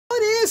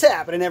What's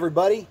happening,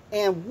 everybody?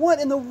 And what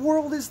in the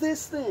world is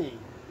this thing?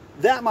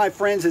 That, my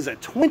friends, is a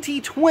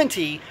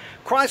 2020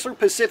 Chrysler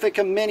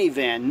Pacifica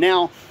minivan.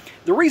 Now,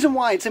 the reason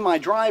why it's in my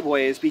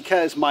driveway is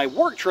because my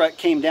work truck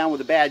came down with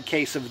a bad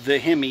case of the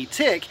Hemi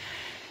tick,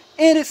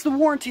 and it's the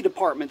warranty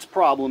department's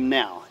problem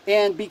now.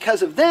 And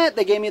because of that,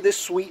 they gave me this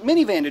sweet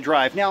minivan to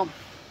drive. Now,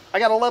 I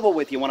got to level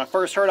with you. When I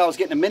first heard I was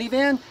getting a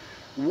minivan,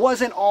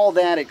 wasn't all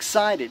that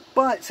excited.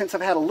 But since I've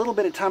had a little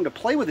bit of time to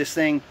play with this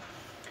thing,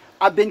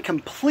 I've been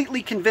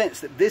completely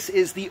convinced that this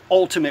is the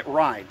ultimate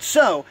ride.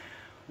 So,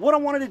 what I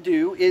wanted to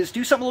do is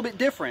do something a little bit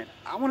different.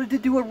 I wanted to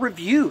do a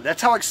review.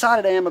 That's how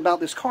excited I am about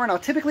this car. Now,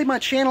 typically my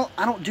channel,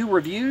 I don't do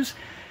reviews.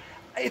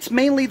 It's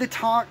mainly the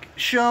talk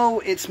show.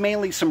 It's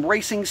mainly some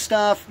racing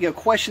stuff, you know,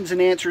 questions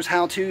and answers,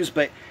 how-tos,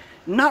 but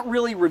not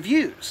really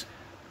reviews.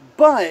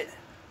 But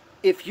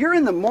if you're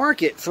in the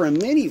market for a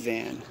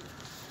minivan,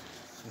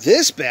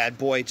 this bad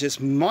boy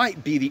just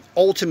might be the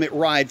ultimate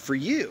ride for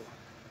you.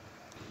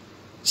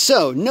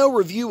 So, no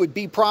review would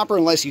be proper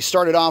unless you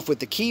started off with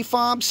the key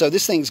fob. So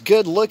this thing's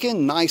good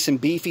looking, nice and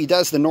beefy,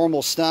 does the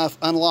normal stuff,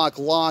 unlock,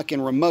 lock,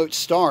 and remote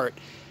start.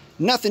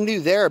 Nothing new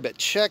there, but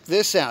check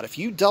this out. If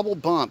you double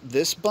bump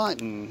this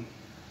button...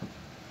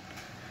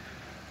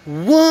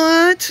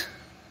 What?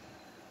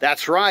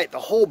 That's right, the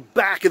whole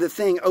back of the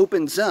thing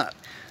opens up.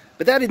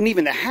 But that isn't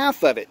even the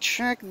half of it.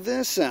 Check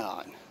this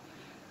out.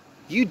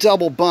 You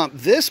double bump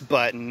this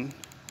button,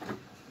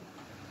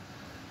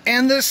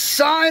 and the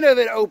side of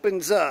it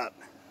opens up.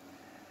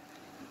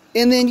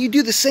 And then you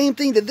do the same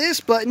thing to this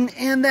button,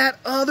 and that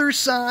other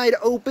side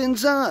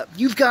opens up.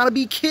 You've got to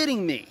be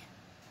kidding me.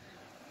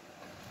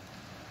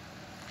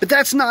 But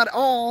that's not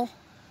all.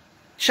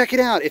 Check it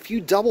out. If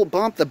you double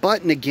bump the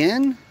button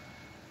again,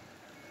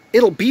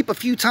 it'll beep a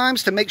few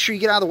times to make sure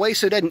you get out of the way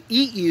so it doesn't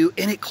eat you,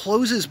 and it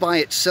closes by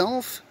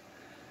itself.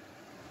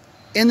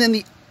 And then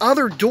the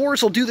other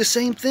doors will do the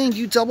same thing.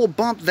 You double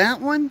bump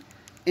that one,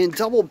 and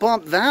double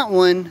bump that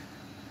one,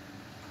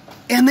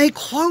 and they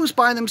close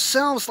by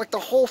themselves like the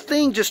whole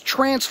thing just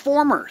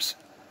Transformers.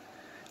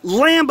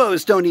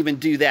 Lambos don't even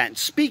do that. And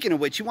speaking of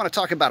which, you want to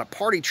talk about a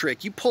party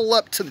trick. You pull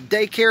up to the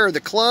daycare or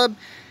the club,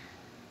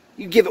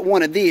 you give it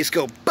one of these,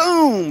 go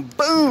boom,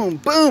 boom,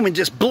 boom, and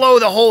just blow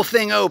the whole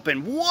thing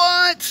open.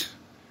 What?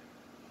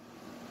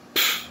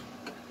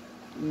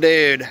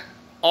 Dude,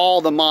 all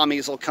the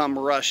mommies will come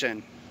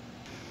rushing.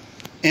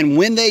 And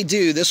when they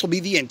do, this will be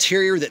the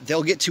interior that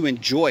they'll get to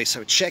enjoy.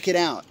 So check it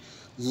out.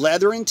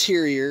 Leather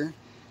interior.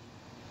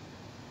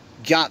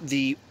 Got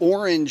the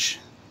orange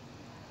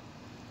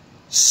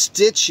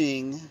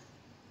stitching.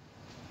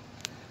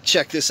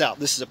 Check this out.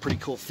 This is a pretty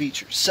cool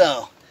feature.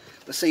 So,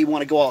 let's say you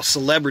want to go all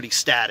celebrity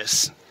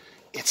status.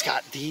 It's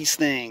got these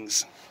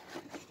things.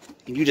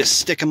 And you just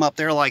stick them up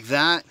there like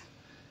that.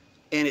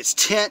 And it's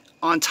tint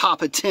on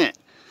top of tint.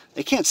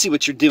 They can't see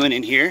what you're doing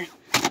in here.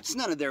 It's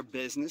none of their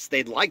business.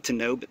 They'd like to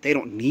know, but they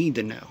don't need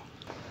to know.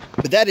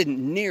 But that isn't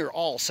near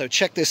all. So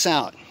check this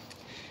out.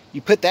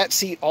 You put that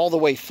seat all the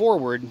way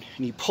forward,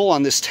 and you pull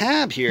on this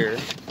tab here,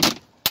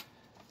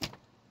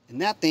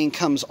 and that thing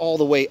comes all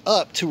the way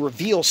up to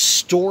reveal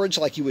storage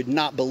like you would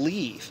not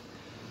believe.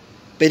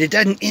 But it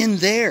doesn't end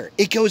there.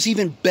 It goes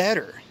even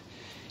better.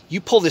 You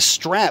pull this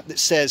strap that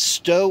says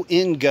stow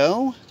in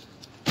go.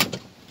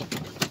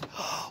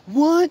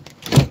 What?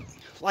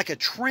 Like a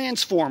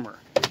transformer.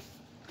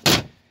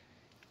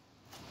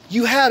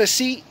 You had a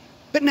seat,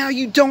 but now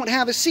you don't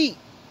have a seat.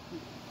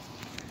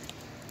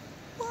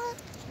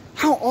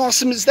 How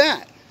awesome is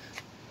that?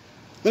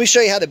 Let me show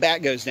you how the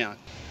back goes down.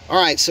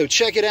 All right, so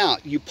check it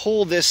out. You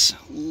pull this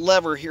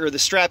lever here, the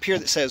strap here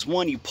that says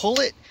 1, you pull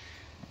it,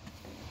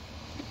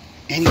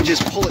 and you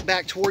just pull it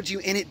back towards you,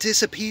 and it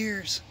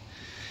disappears.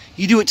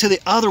 You do it to the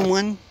other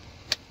one,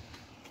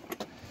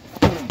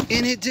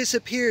 and it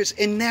disappears,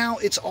 and now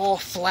it's all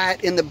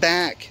flat in the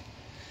back.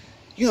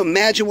 You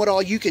imagine what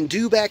all you can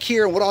do back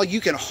here and what all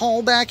you can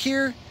haul back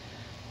here?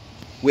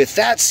 With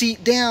that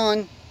seat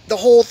down, the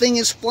whole thing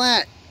is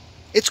flat.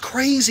 It's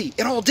crazy.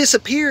 It all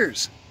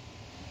disappears.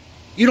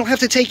 You don't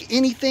have to take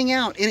anything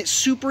out, and it's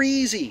super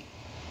easy.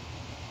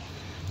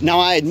 Now,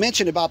 I had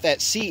mentioned about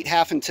that seat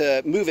having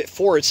to move it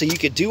forward so you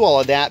could do all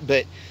of that,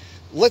 but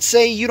let's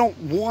say you don't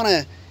want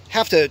to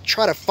have to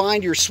try to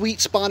find your sweet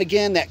spot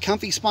again, that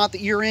comfy spot that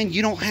you're in.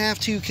 You don't have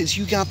to, because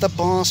you got the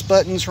boss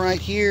buttons right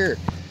here.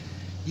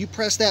 You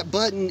press that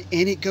button,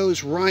 and it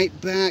goes right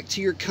back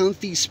to your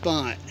comfy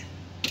spot.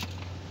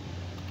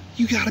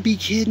 You gotta be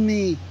kidding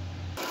me.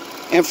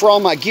 And for all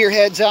my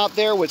gearheads out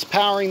there, what's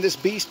powering this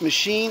beast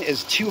machine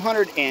is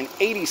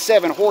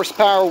 287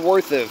 horsepower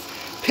worth of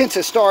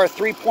Pentastar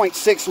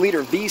 3.6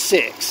 liter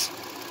V6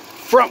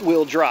 front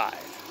wheel drive.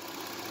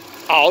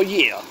 Oh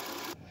yeah.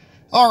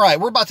 All right,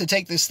 we're about to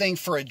take this thing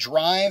for a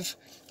drive.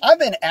 I've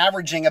been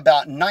averaging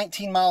about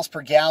 19 miles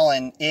per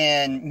gallon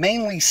in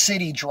mainly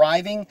city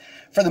driving.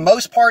 For the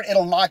most part,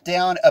 it'll knock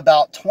down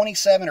about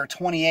 27 or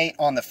 28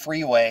 on the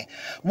freeway.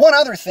 One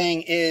other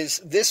thing is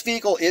this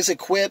vehicle is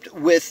equipped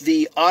with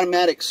the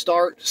automatic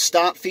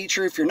start-stop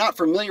feature. If you're not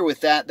familiar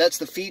with that, that's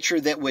the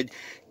feature that would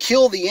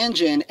kill the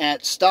engine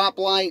at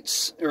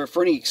stoplights or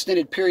for any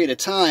extended period of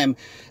time.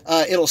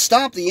 It'll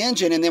stop the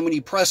engine, and then when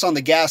you press on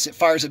the gas, it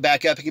fires it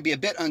back up. It can be a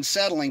bit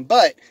unsettling,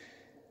 but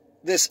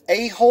this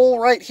A hole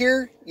right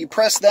here, you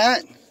press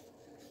that,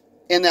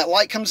 and that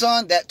light comes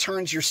on, that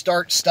turns your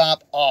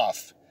start-stop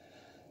off.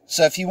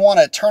 So if you want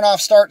to turn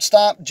off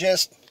start-stop,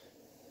 just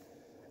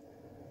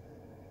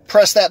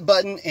press that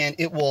button, and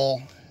it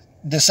will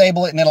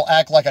disable it, and it'll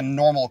act like a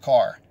normal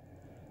car.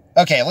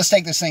 Okay, let's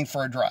take this thing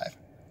for a drive.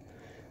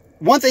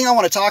 One thing I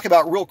want to talk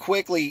about real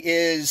quickly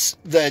is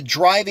the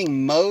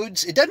driving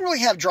modes. It doesn't really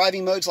have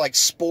driving modes like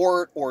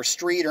sport or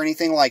street or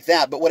anything like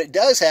that, but what it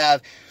does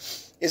have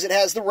is it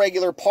has the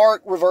regular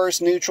park,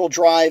 reverse, neutral,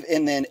 drive,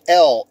 and then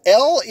L.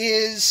 L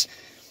is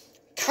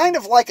kind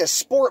of like a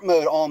sport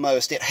mode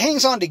almost. It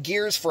hangs on to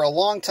gears for a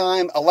long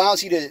time,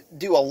 allows you to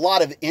do a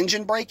lot of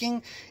engine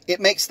braking.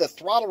 It makes the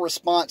throttle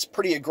response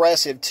pretty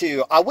aggressive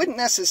too. I wouldn't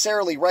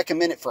necessarily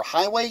recommend it for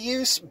highway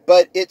use,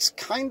 but it's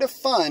kind of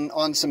fun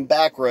on some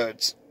back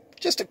roads.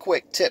 Just a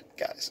quick tip,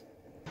 guys.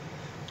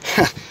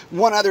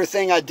 One other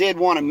thing I did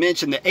want to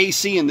mention, the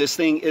AC in this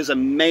thing is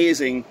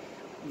amazing.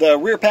 The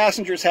rear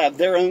passengers have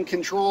their own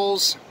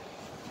controls,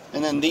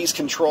 and then these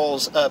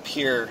controls up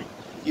here.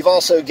 You've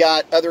also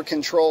got other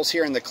controls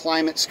here in the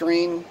climate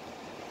screen,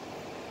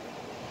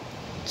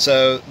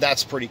 so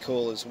that's pretty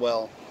cool as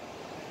well.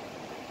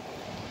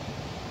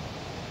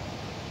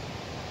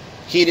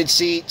 Heated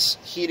seats,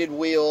 heated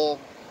wheel.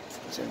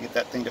 Let's see if I can get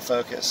that thing to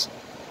focus.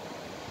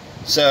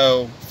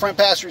 So, front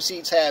passenger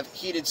seats have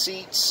heated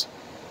seats.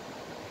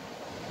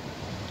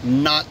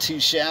 Not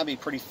too shabby,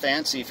 pretty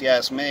fancy if you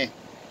ask me.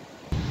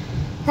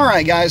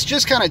 Alright guys,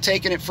 just kind of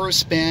taking it for a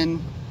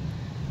spin.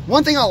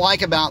 One thing I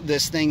like about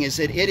this thing is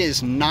that it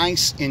is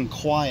nice and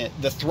quiet.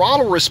 The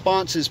throttle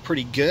response is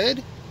pretty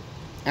good.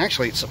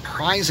 Actually, it's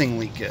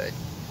surprisingly good.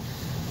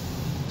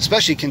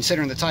 Especially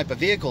considering the type of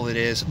vehicle it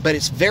is. But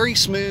it's very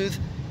smooth,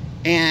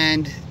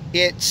 and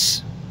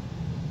it's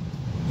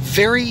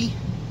very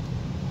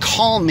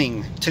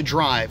calming to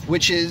drive,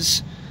 which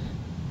is,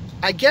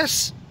 I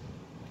guess,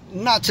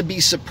 not to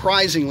be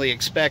surprisingly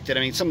expected.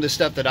 I mean, some of the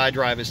stuff that I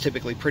drive is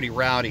typically pretty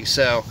rowdy,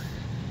 so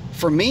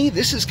for me,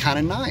 this is kind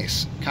of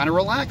nice, kind of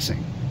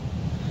relaxing.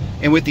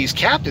 And with these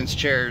captain's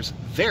chairs,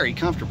 very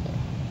comfortable.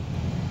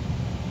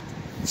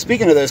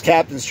 Speaking of those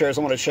captain's chairs,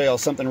 I want to show y'all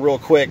something real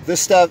quick.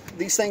 These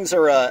things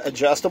are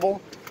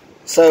adjustable,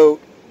 so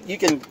you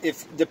can,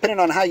 depending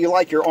on how you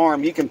like your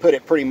arm, you can put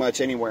it pretty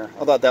much anywhere.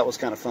 I thought that was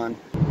kind of fun.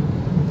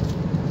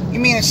 You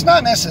mean, it's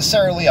not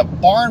necessarily a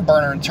barn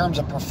burner in terms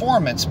of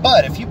performance,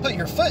 but if you put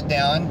your foot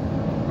down,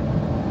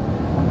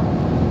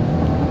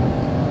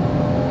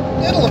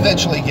 it'll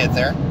eventually get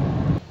there.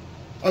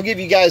 I'll give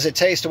you guys a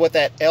taste of what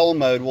that L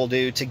mode will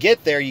do. To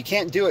get there, you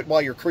can't do it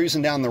while you're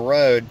cruising down the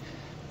road,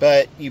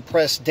 but you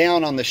press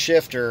down on the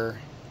shifter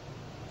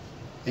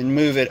and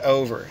move it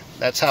over.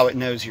 That's how it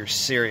knows you're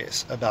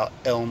serious about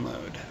L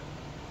mode.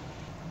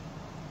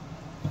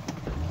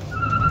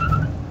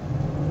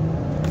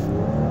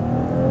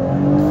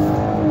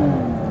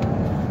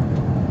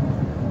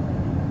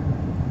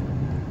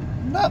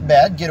 Not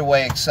bad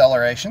getaway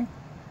acceleration.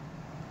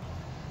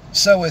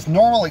 So with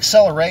normal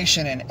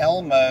acceleration in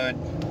L mode,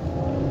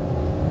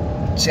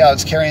 see how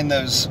it's carrying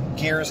those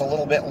gears a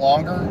little bit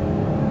longer?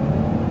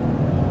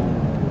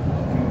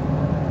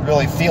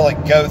 Really feel it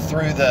go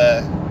through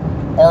the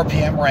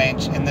RPM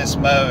range in this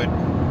mode.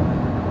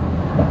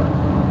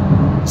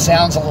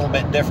 Sounds a little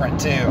bit different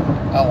too.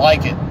 I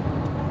like it.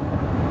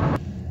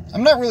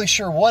 I'm not really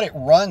sure what it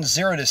runs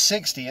 0 to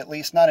 60, at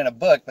least not in a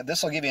book, but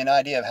this will give you an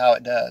idea of how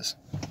it does.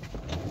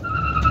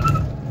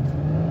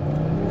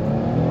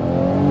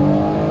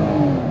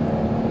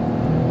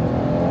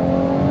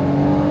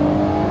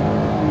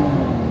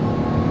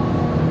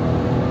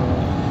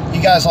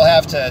 You guys will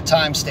have to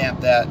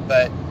timestamp that,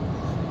 but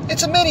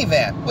it's a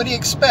minivan. What do you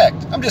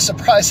expect? I'm just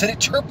surprised that it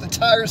chirped the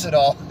tires at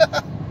all.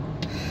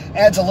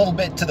 Adds a little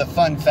bit to the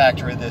fun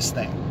factor of this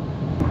thing.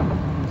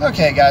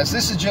 Okay guys,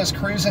 this is just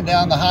cruising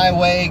down the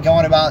highway,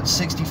 going about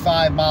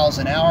 65 miles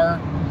an hour.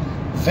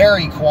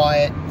 Very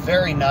quiet,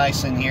 very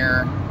nice in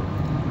here.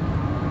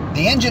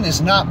 The engine is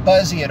not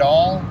buzzy at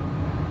all.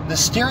 The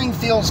steering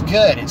feels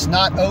good. It's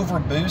not over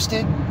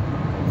boosted.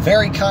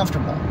 Very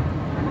comfortable.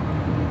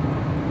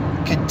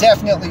 Could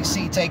definitely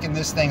see taking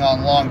this thing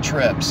on long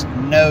trips,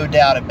 no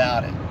doubt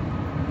about it.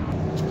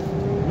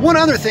 One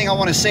other thing I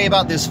want to say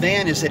about this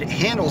van is that it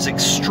handles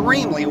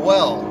extremely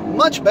well,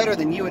 much better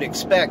than you would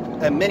expect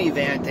a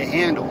minivan to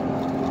handle.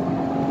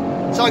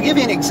 So I'll give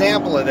you an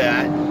example of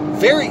that.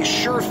 Very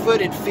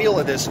sure-footed feel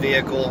of this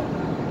vehicle,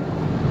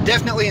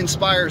 definitely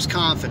inspires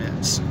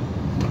confidence.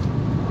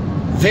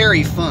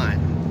 Very fun.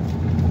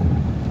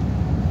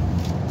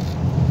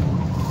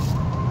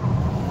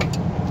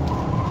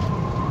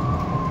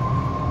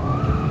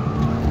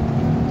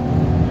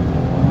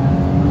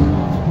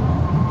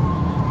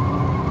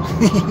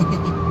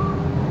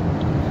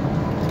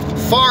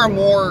 Far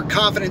more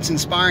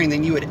confidence-inspiring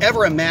than you would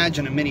ever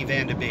imagine a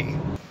minivan to be.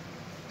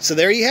 So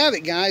there you have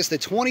it, guys, the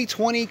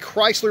 2020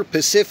 Chrysler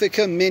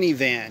Pacifica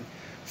minivan.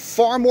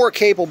 far more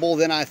capable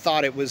than I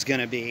thought it was going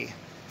to be.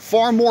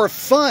 Far more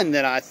fun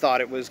than I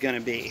thought it was going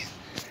to be.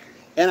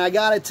 And I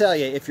got to tell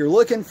you, if you're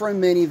looking for a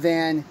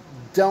minivan,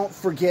 don't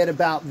forget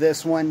about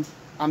this one.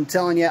 I'm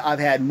telling you, I've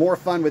had more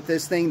fun with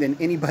this thing than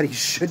anybody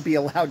should be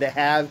allowed to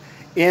have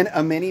in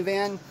a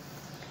minivan.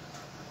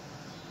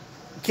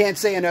 Can't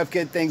say enough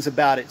good things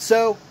about it.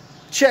 So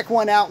check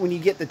one out when you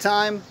get the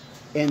time.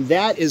 And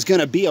that is going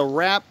to be a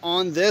wrap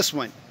on this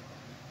one.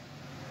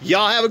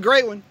 Y'all have a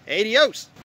great one. Adios.